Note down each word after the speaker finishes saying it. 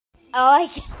Oh,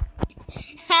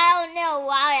 I don't know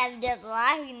why I'm just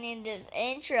laughing in this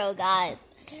intro, guys.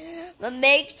 But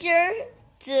make sure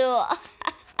to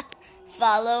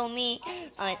follow me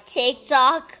on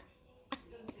TikTok.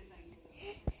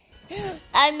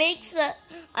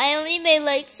 I only made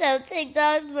like 7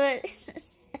 TikToks, but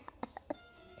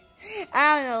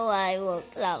I don't know why I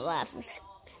won't stop laughing.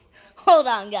 Hold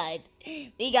on, guys.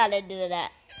 We gotta do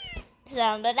that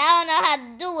sound, but I don't know how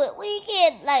to do it. We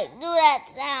can't like do that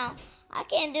sound. I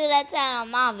can't do that sound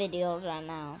on my videos right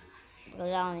now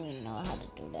because I don't even know how to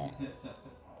do that.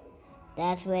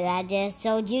 That's what I just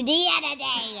told you the other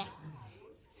day.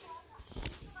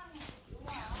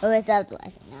 Oh, it's up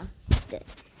laughing now. Good.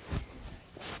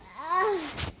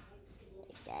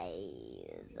 Guys,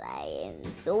 I am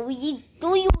so weak.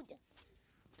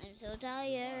 I'm so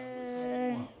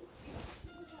tired.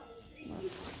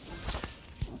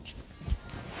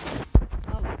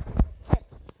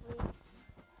 Chips, please.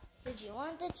 Did you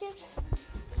want the chips?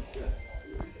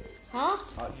 Huh?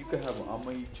 You can have them. I'm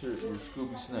gonna eat your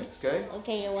Scooby snacks, okay?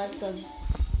 Okay, you're welcome.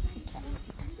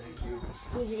 Thank you.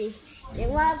 Scooby. You're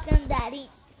welcome, Daddy.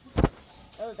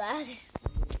 Oh, God.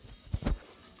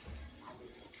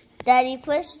 Daddy,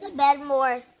 push the bed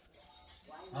more.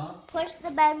 Huh? Push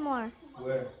the bed more.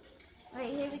 Where?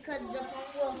 Right here, because the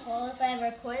phone will fall if I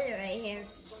record it right here.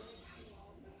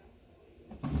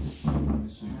 Let me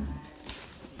see.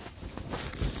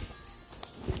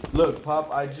 Look,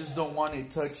 Pop, I just don't want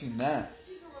it touching that.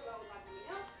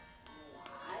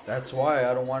 That's why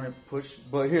I don't want to push.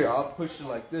 But here, I'll push it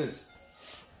like this.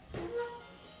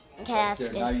 Okay, Right that's there.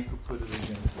 good. Now you can put it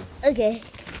against it. Okay.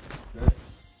 Okay?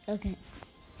 Okay.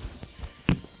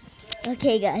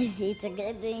 Okay, guys, it's a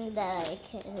good thing that I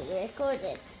can record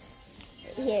it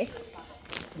here.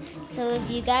 So if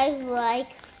you guys like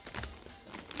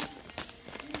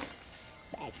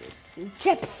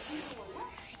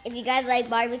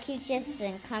barbecue chips,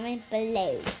 then comment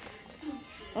below.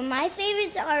 Well, my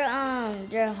favorites are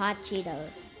they're hot Cheetos.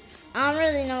 I don't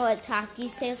really know what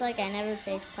Takis taste like. I never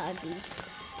taste Takis,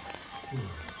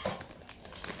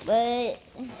 but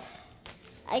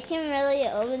I can really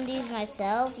open these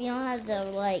myself. You don't have to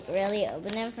like really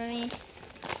open them for me.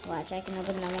 Watch, I can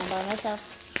open them all by myself.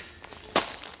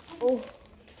 Oh,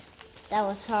 that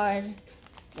was hard,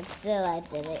 but still I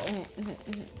did it. Oh,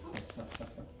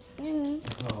 man.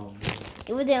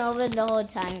 It wasn't open the whole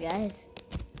time, guys.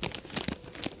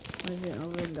 It wasn't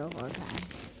open the whole time.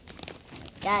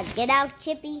 God, get out,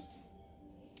 Chippy.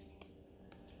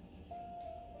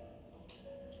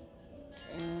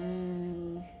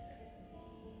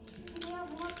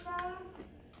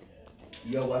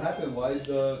 Yo, what happened? Why did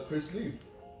Chris leave?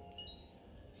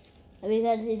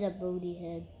 Because he's a booty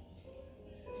head.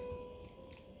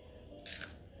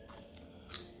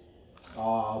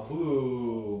 Aw,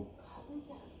 boo.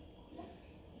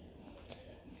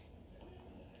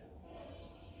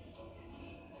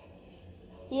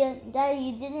 Yeah, Daddy,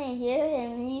 you didn't hear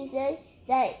him. He said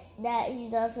that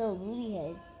he's also a booty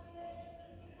head.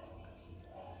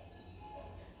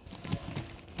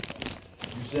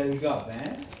 You said he got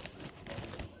banned?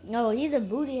 No, he's a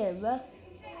booty head, bro.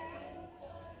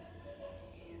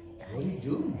 What do you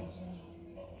do?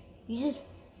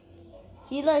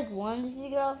 He like wants to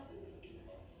go.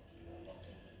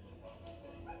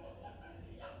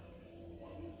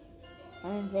 I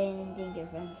didn't say anything. Your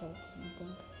friend said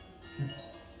something.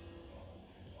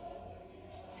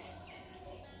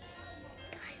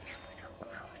 Guys, that was so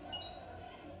close.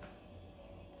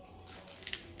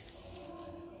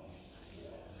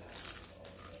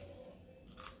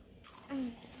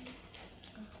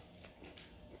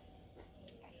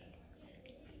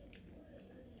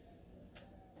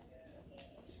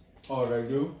 Oh, they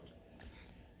do?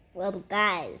 Well,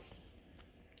 guys,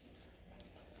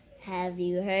 have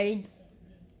you heard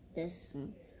this?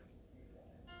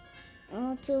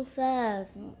 Oh, too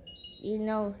fast. You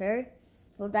know her?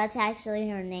 Well, that's actually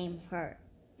her name, Her.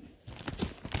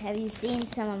 Have you seen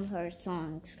some of her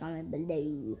songs? Comment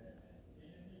below.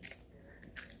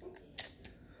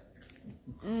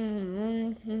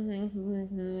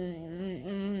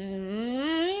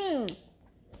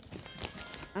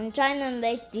 I'm trying to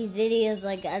make these videos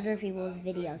like other people's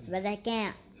videos, but I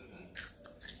can't.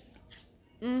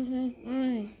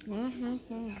 You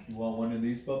want one of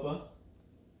these, Papa?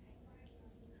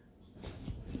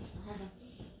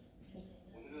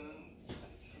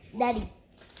 Daddy,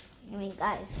 I mean,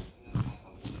 guys,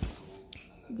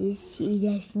 this is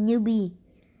a Scooby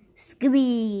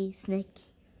snack.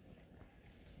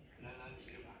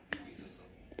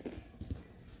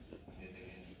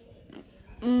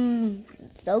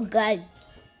 It's so good,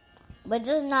 but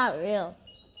just not real.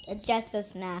 It's just a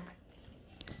snack.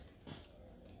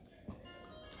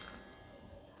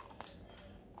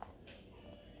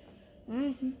 Yeah,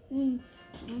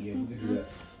 we can do that.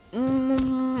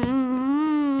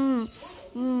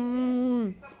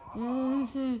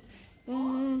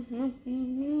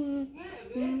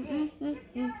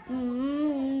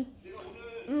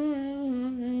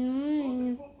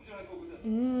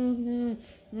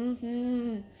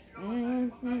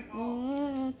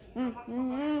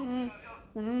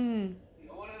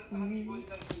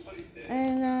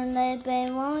 And then they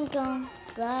pay one come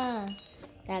slide.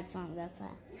 That song, that's the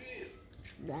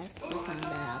song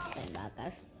that I was saying about,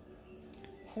 guys.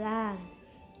 Slide.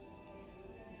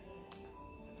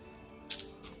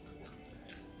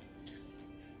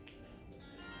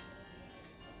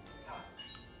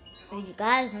 You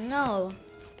guys know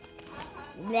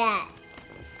that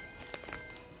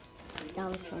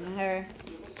was from her.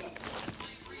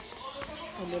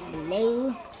 A bit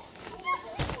below.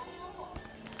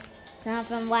 It's not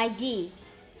from YG.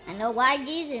 I know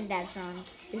YG's in that song.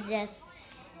 It's just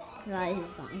not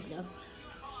his song though.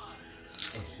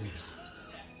 Oh, shit.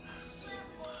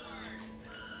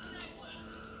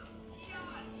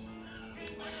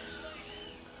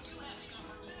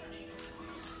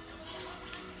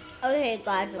 Okay,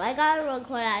 guys, I gotta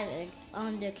record it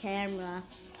on the camera.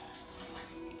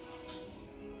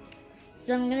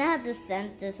 So I'm gonna have to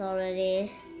send this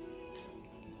already.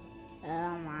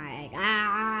 Oh my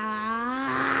god!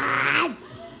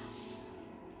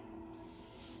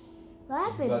 What You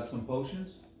happened? got some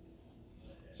potions?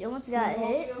 She almost got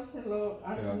hit.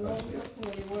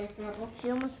 She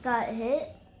almost got hit.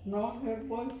 No, her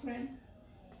boyfriend.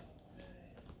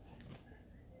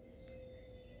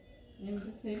 And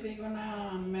they say they're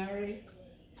gonna marry.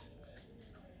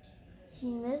 She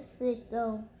missed it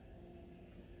though.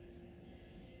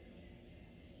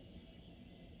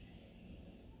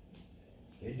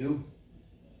 They do.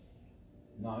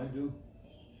 No, they do.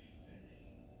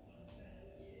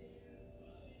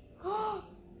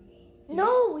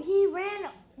 No, he ran.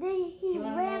 He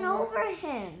Ran ran over. over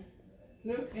him.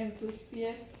 Look en sus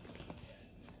pies.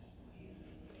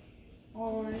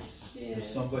 Oh shit.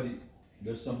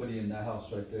 There's somebody in that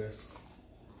house right there.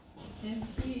 And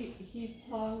he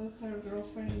told her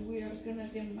girlfriend, we are gonna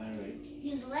get married.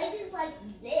 His leg is like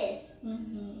this.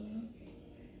 Mm-hmm.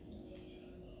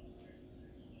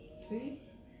 See?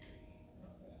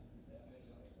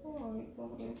 Oh,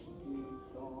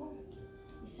 pobrecito.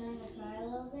 He's trying to cry a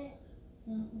little bit.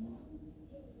 Mm-hmm.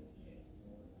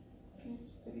 Es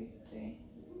triste.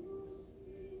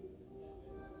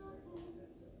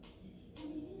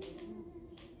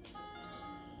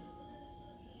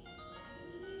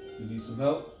 You need some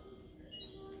help?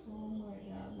 Oh my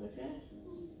god, look at.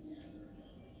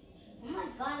 Oh my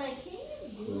god, I can't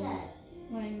even do that.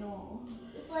 I know.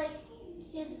 It's like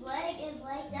his leg is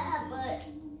like that, but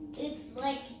it's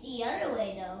like the other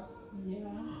way though. Yeah.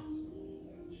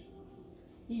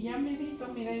 Y ya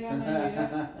merito, mira, iban a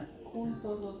llegar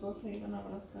juntos, los dos se iban a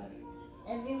abrazar.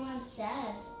 Everyone's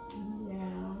sad.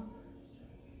 Yeah.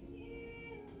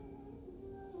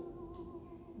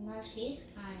 Now she's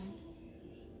crying.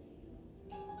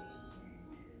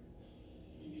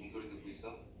 종소리 듣고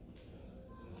있어?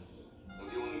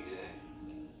 여기 오는 길에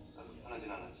나도 편하진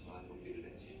않았지만 용기를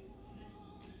냈지.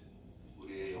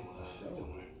 우리의 영원한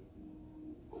우정을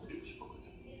꼭 빌고 싶었거든.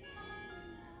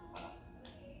 하나,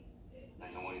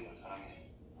 난 영원히 널 사랑해.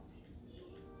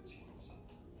 친구로서.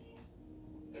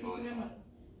 내가 어디서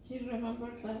She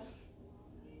remembered that.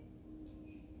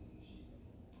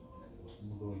 I'm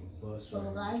gonna go to the bus So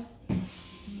right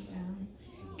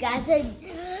guys, Yeah. guys,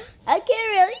 I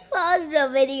can't really pause the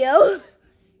video.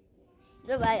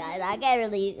 So bye guys, I can't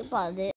really pause it.